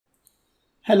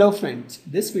Hello friends,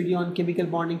 this video on chemical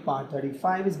bonding part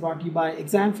 35 is brought to you by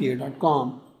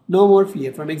examfear.com. No more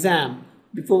fear from exam.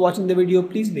 Before watching the video,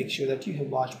 please make sure that you have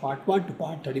watched part 1 to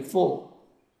part 34.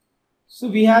 So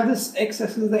we have this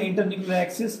x-axis, the internuclear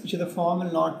axis, which is the form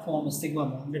will not form a sigma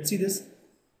bond. Let's see this.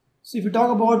 So if you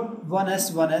talk about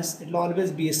 1s, it will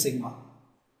always be a sigma.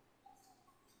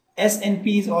 S and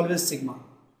P is always sigma.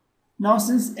 Now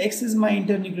since x is my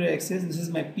internuclear axis, this is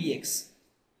my px.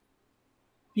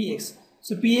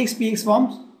 So px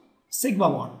forms sigma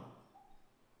bond.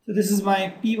 So this is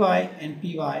my py and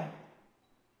py.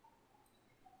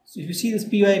 So if you see this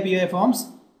py forms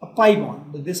a pi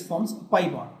bond. So this forms a pi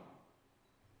bond.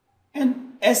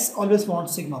 And s always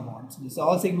forms sigma bond. So this is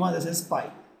all sigma, this is pi.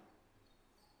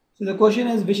 So the question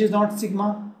is, which is not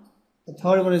sigma? The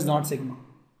third one is not sigma.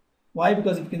 Why?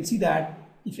 Because you can see that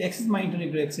if x is my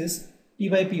internuclear axis, py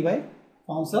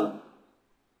forms a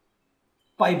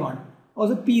pi bond.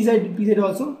 Also pz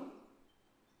also,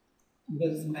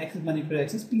 because x is my nuclear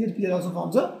axis, pz also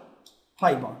forms a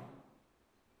pi bond.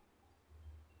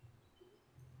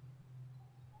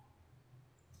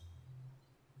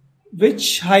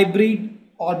 Which hybrid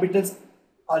orbitals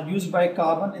are used by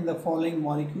carbon in the following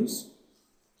molecules?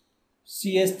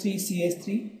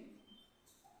 CH3,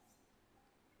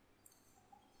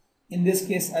 in this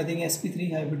case I think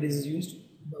sp3 hybrid is used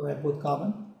by both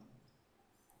carbon.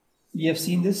 We have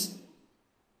seen this.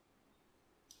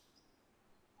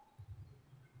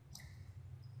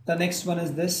 The next one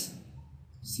is this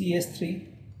CH3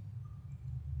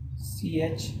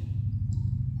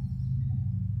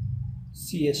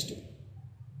 CH2,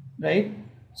 right?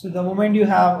 So the moment you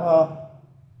have a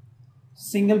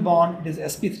single bond, it is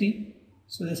sp3.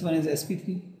 So this one is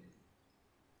sp3.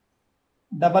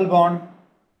 Double bond,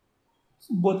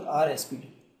 so both are sp2.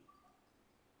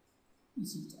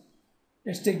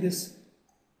 Let's take this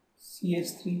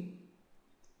CH3,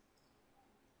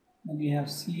 then we have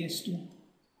CH2,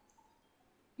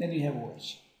 then we have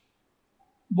OH.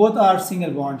 Both are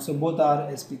single bonds, so both are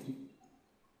sp3.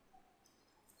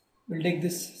 We'll take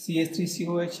this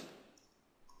CH3COH,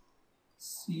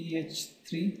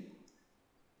 CH3,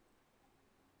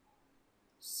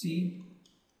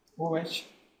 COH.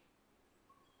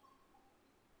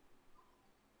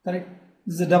 Correct?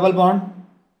 This is a double bond,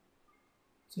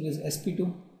 so this is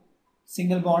sp2,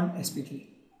 single bond sp3.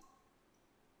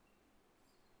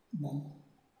 Then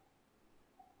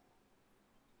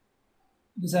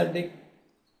this I'll take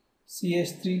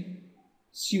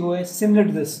CH3COH, similar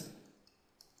to this.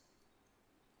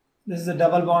 This is a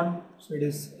double bond, so it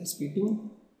is sp2,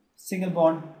 single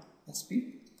bond sp.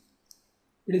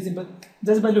 It is simple.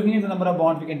 Just by looking at the number of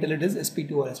bonds, we can tell it is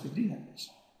sp2 or sp3.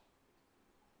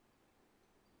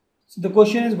 So the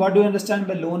question is, what do you understand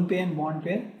by lone pair and bond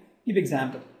pair? Give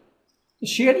example. The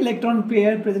shared electron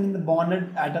pair present in the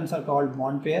bonded atoms are called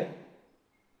bond pair,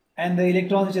 and the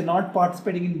electrons which are not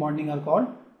participating in bonding are called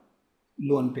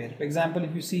lone pair. For example,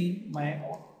 if you see my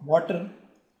water,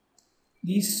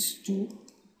 these two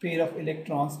pair of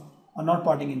electrons are not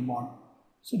parting in bond,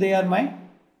 so they are my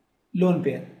lone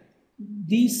pair.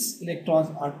 These electrons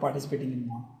are participating in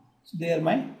bond, so they are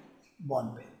my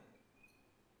bond pair.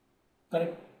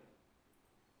 Correct?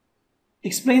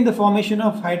 Explain the formation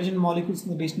of hydrogen molecules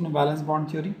based on the valence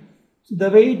bond theory. So the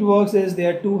way it works is,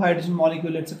 there are two hydrogen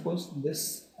molecules, let's suppose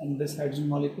this and this hydrogen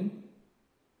molecule.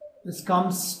 This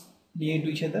comes near to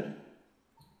each other,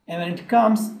 and when it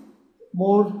comes,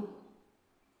 more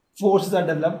forces are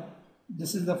developed.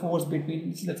 This is the force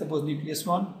between, let's suppose nucleus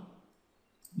 1,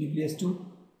 nucleus 2.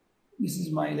 This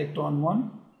is my electron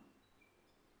 1,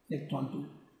 electron 2.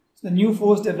 So the new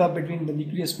force developed between the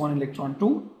nucleus 1 and electron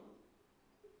 2.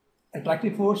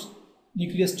 Attractive force,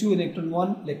 nucleus 2, electron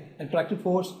 1, attractive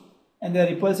force, and the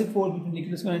repulsive force between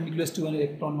nucleus 1 and nucleus 2 and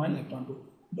electron 1 and electron 2.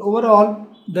 But overall,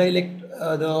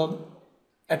 the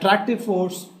attractive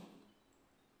force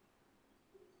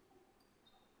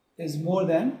is more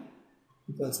than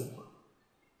repulsive force,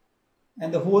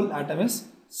 and the whole atom is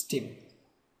stable.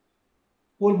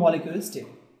 Whole molecule is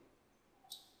stable.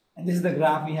 And this is the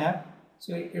graph we have.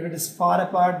 So if it is far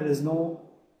apart, there is no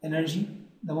energy.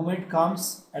 The moment it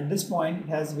comes at this point, it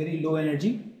has very low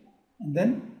energy, and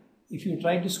then if you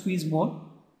try to squeeze more,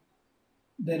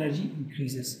 the energy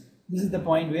increases. This is the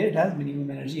point where it has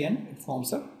minimum energy and it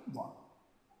forms a bond.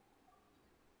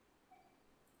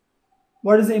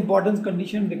 What is the importance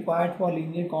condition required for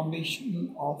linear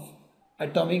combination of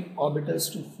atomic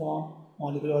orbitals to form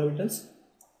molecular orbitals?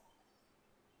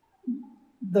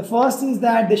 The first is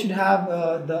that they should have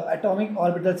the atomic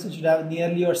orbitals should have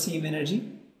nearly or same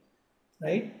energy,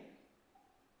 right?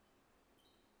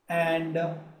 And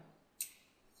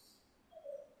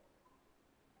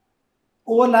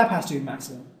overlap has to be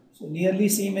maximum. So nearly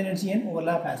same energy and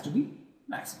overlap has to be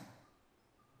maximum.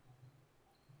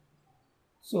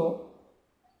 So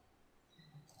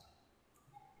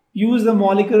use the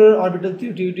molecular orbital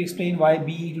theory to explain why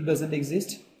BE2 doesn't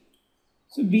exist.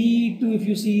 So BE2, if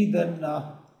you see, then the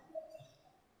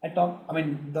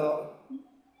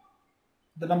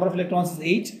number of electrons is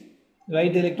 8,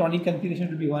 right? The electronic configuration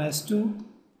will be 1s2,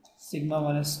 sigma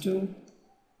 1s2,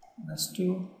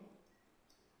 1s2,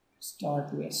 star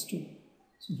 2s2.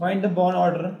 So find the bond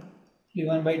order,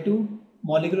 1 by 2,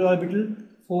 molecular orbital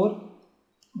 4,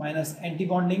 minus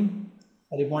anti-bonding,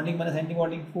 bonding minus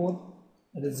anti-bonding 4,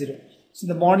 that is 0. So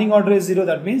the bonding order is 0,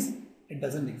 that means it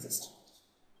doesn't exist.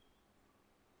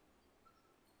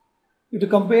 To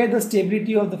compare the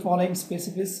stability of the following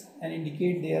specifics and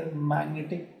indicate their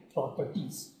magnetic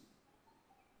properties.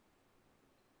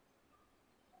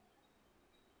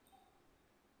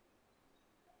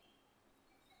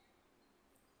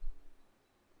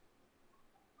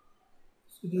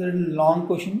 So this is a long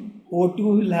question. O2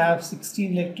 will have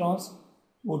 16 electrons,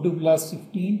 O2 plus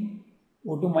 15,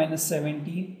 O2 minus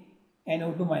 17, and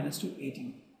O2 minus 2,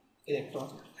 18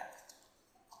 electrons.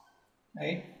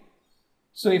 Right?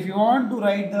 So if you want to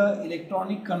write the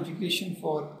electronic configuration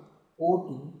for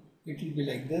O2, it will be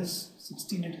like this.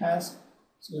 16 it has.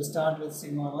 So we'll start with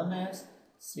sigma 1s,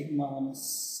 sigma 1s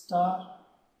star,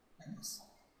 and this.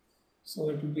 So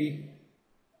it will be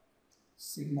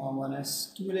sigma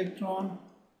 1s 2 electron,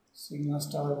 sigma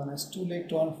star 1s 2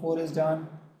 electron, 4 is done,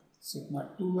 sigma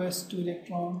 2s 2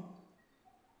 electron,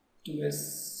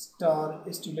 2s star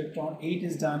is 2 electron, 8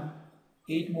 is done,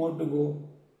 8 more to go.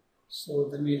 So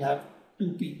then we'll have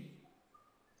 2p,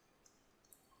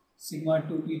 sigma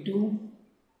 2p2,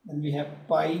 then we have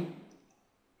pi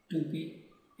 2p,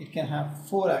 it can have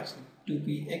 4 actually,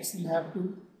 2px will have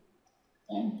 2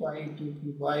 and pi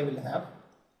 2py will have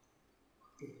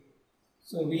 2.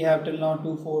 So we have till now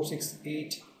 2, 4, 6,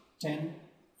 8, 10,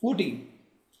 14.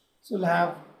 So we'll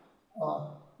have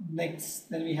next,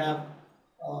 then we have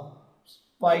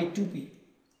pi 2p,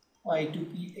 pi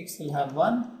 2px will have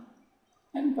 1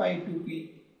 and pi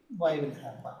 2p y will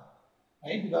have 1,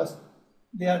 right? Because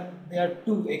they are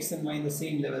two x and y in the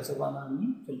same level, so 1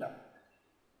 only filled up.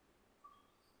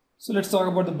 So let's talk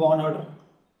about the bond order.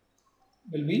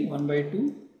 Will be 1 by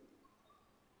 2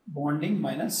 bonding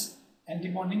minus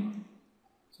anti-bonding.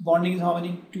 So bonding is how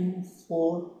many? 2,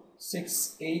 4,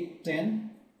 6, 8,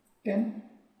 10, 10,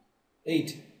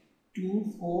 8,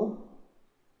 2, 4,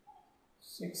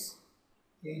 6,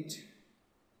 8,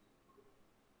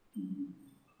 2,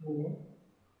 4,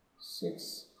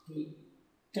 6, 8,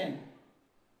 10.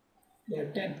 They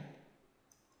are 10.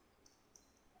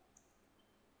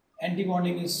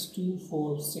 Anti-bonding is 2,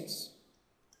 4, 6.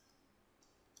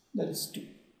 That is 2.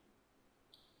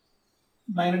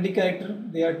 Magnetic character,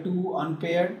 they are 2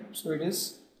 unpaired, so it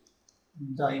is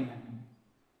dimagnetic.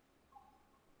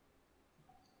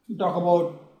 We talk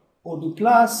about O2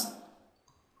 plus.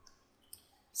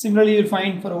 Similarly, you'll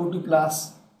find for O2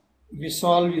 plus, if you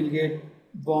solve, you'll get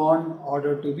bond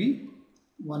order to be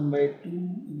 1 by 2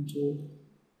 into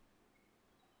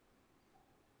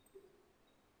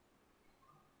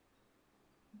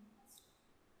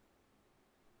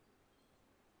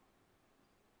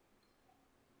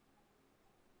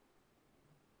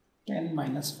 (10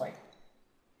 minus 5).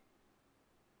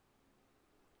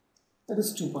 That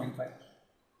is 2.5.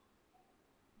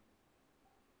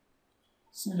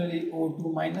 Similarly,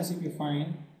 O2 minus, if you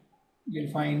find,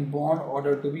 you'll find bond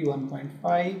order to be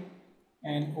 1.5,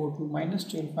 and O2 minus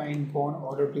you'll find bond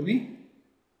order to be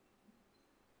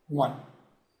 1.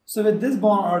 So with this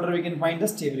bond order we can find the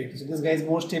stability. So this guy is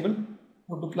more stable,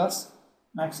 O2 plus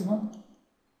maximum,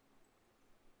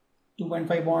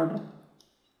 2.5 bond order,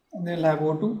 and then we'll have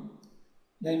O2,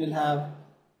 then we'll have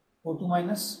O2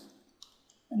 minus,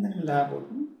 and then we'll have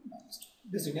O2 minus 2.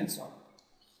 This you can solve.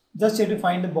 Just have to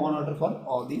find the bond order for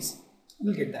all these,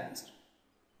 we'll get the answer.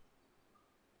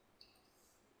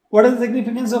 What is the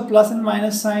significance of plus and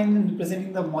minus sign in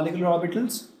representing the molecular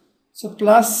orbitals? So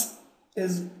plus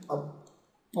is a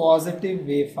positive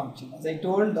wave function. As I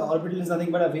told, the orbital is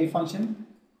nothing but a wave function.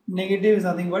 Negative is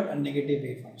nothing but a negative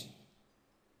wave function.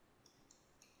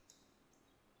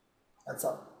 That's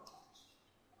all.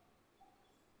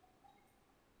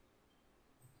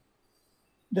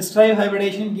 Describe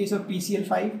hybridization in case of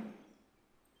PCl5.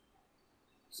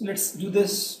 So let's do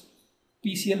this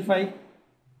PCl5.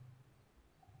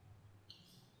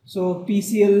 So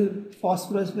PCl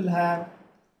phosphorus will have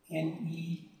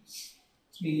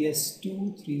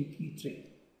Ne3s2 3p3.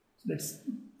 So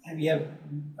we have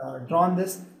drawn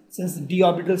this, since the d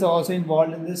orbitals are also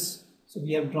involved in this. So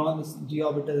we have drawn this d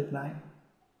orbital line.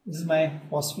 This is my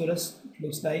phosphorus, it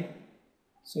looks like.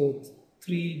 So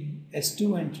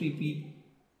 3s2 and 3p,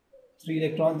 3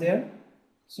 electrons there.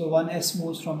 So 1s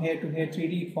moves from here to here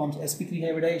 3d, it forms sp3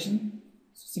 hybridization.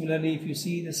 Similarly, if you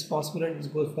see this phosphorus,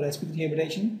 it goes for sp3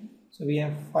 hybridization. So we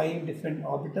have 5 different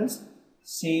orbitals,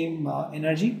 same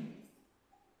energy,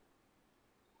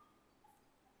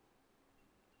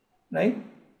 right?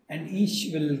 And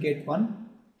each will get one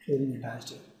chlorine attached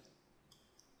here.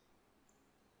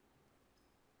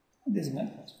 This is my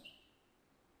phosphorus.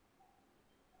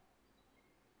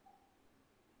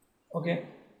 Okay.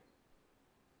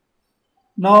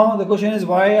 Now the question is,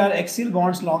 why are axial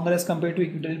bonds longer as compared to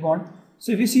equatorial bond?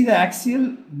 So if you see the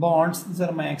axial bonds, these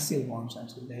are my axial bonds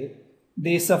actually, right?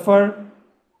 They suffer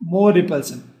more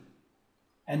repulsion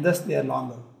and thus they are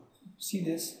longer. See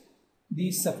this?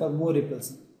 These suffer more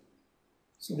repulsion,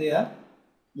 so they are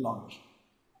longer.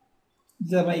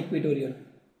 These are my equatorial.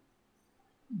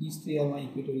 These 3 are my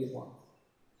equatorial bonds.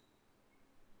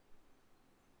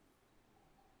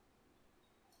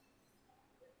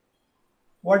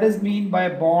 What is mean by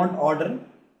bond order?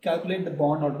 Calculate the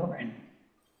bond order of N.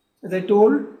 As I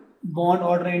told, bond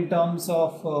order in terms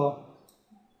of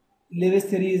Lewis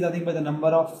theory is nothing but the number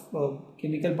of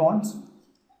chemical bonds,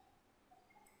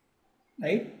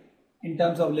 right? In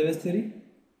terms of Lewis theory,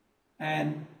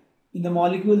 and in the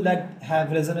molecule that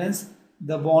have resonance,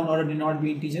 the bond order need not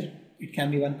be integer. It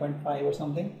can be 1.5 or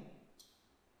something.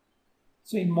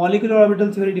 So in molecular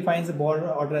orbital theory defines the bond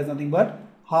order as nothing but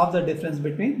half the difference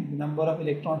between the number of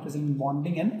electrons present in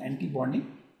bonding and anti-bonding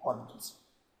orbitals.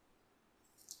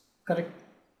 Correct?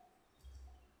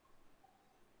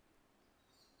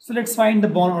 So let's find the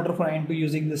bond order for N2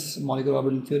 using this molecular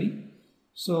orbital theory.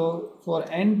 So for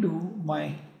N2,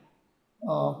 my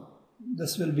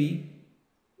this will be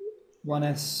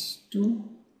 1s2,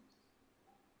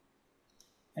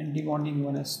 anti-bonding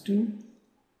 1s2,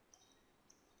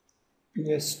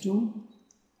 2s2,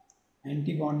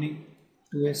 anti-bonding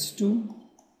 2s2,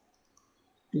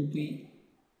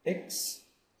 2px,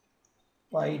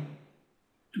 pi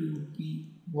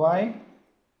 2py,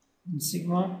 and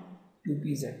sigma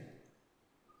 2pz.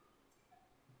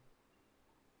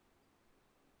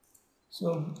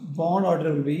 So bond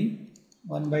order will be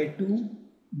 1 by 2,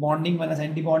 bonding minus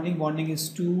anti-bonding, bonding is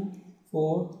 2,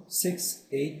 4, 6,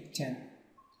 8, 10.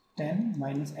 10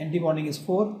 minus anti-bonding is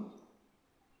 4,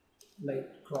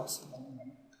 light cross.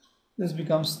 This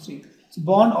becomes 3. So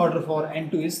bond order for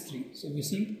N2 is 3. So you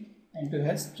see N2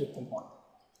 has triple bond.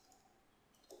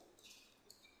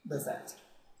 That's the answer.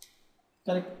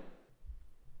 Correct.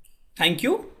 Thank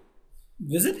you.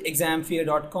 Visit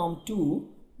examfear.com to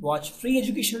watch free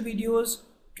educational videos,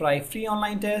 try free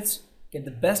online tests, get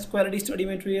the best quality study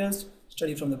materials,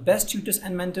 study from the best tutors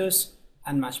and mentors,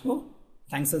 and much more.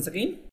 Thanks once again.